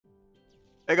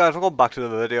Hey guys, welcome back to the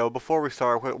video. Before we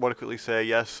start, I want to quickly say,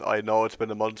 yes, I know it's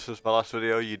been a month since my last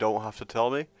video, you don't have to tell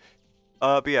me.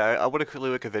 But yeah, I want to quickly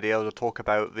make a video to talk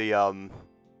about the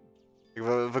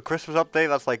Christmas update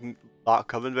that's like not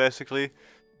coming basically.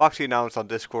 Actually announced on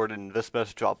Discord and this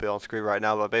message will be on screen right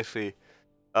now, but basically,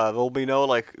 there'll be no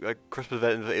like Christmas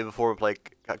event in the form of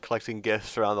like collecting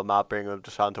gifts around the map, bringing them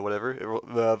to Santa, whatever.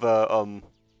 The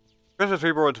Christmas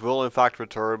reborns will in fact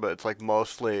return, but it's like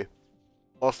mostly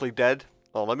dead.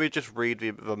 Oh, let me just read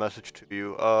the message to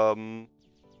you.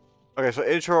 Okay, so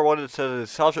in short, what it says is,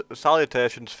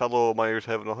 salutations, fellow miners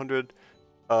Heaven 100.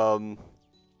 Today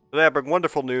I bring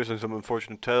wonderful news and some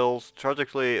unfortunate tales.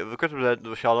 Tragically, the Christmas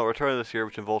event shall not return this year,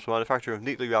 which involves the manufacturing of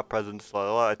neatly wrapped presents.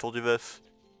 I told you this.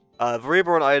 The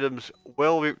reborn items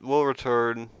will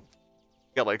return.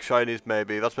 Get like shinies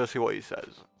maybe. That's basically what he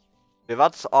says. If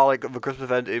that's all like the Christmas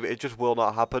event, it just will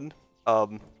not happen.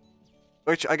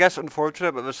 Which I guess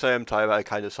unfortunate, but at the same time I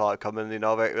kind of saw it coming. You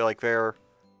know, they're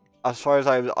as far as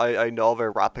I know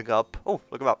they're wrapping up. Oh,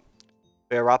 look at that!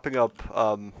 They're wrapping up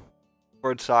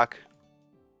Bird Sack.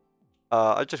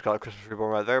 I just got a Christmas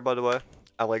reborn right there, by the way,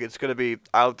 and like it's gonna be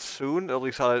out soon. At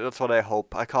least that's what I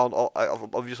hope. I can't.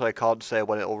 Obviously I can't say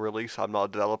when it will release. I'm not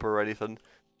a developer or anything,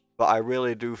 but I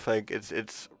really do think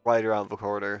it's right around the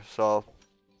corner. So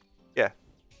yeah.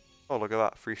 Oh, look at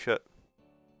that! Free shit.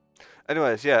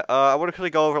 Anyways, yeah, I want to quickly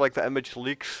go over like the image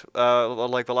leaks,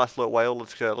 like the last little while.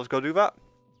 Let's go do that.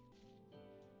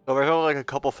 So there's only like a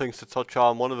couple things to touch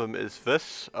on. One of them is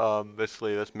this.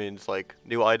 Basically, this means like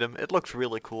new item. It looks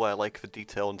really cool. I like the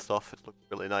detail and stuff. It looks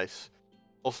really nice.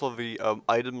 Also, the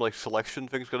item like selection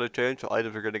thing's gonna change. So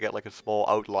items are gonna get like a small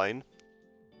outline,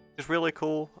 which is really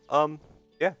cool.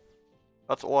 Yeah,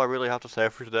 that's all I really have to say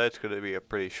for today. It's gonna be a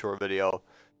pretty short video.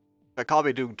 I can't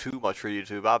be doing too much for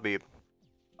YouTube. That'd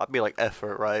be like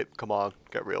effort, right? Come on,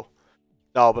 get real.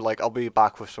 No, but like I'll be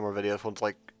back with some more videos once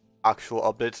like actual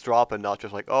updates drop and not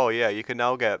just like, oh yeah, you can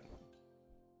now get,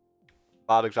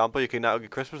 bad example, you can now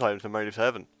get Christmas items in Minecraft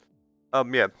 7.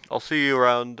 Yeah, I'll see you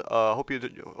around. Hope you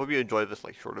enjoyed this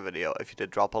like shorter video. If you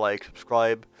did, drop a like,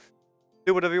 subscribe,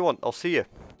 do whatever you want. I'll see you.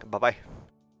 Bye bye.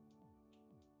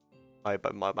 My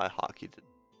hotkey.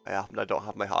 I don't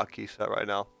have my hotkey set right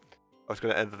now. I was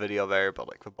gonna end the video there, but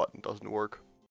like the button doesn't work.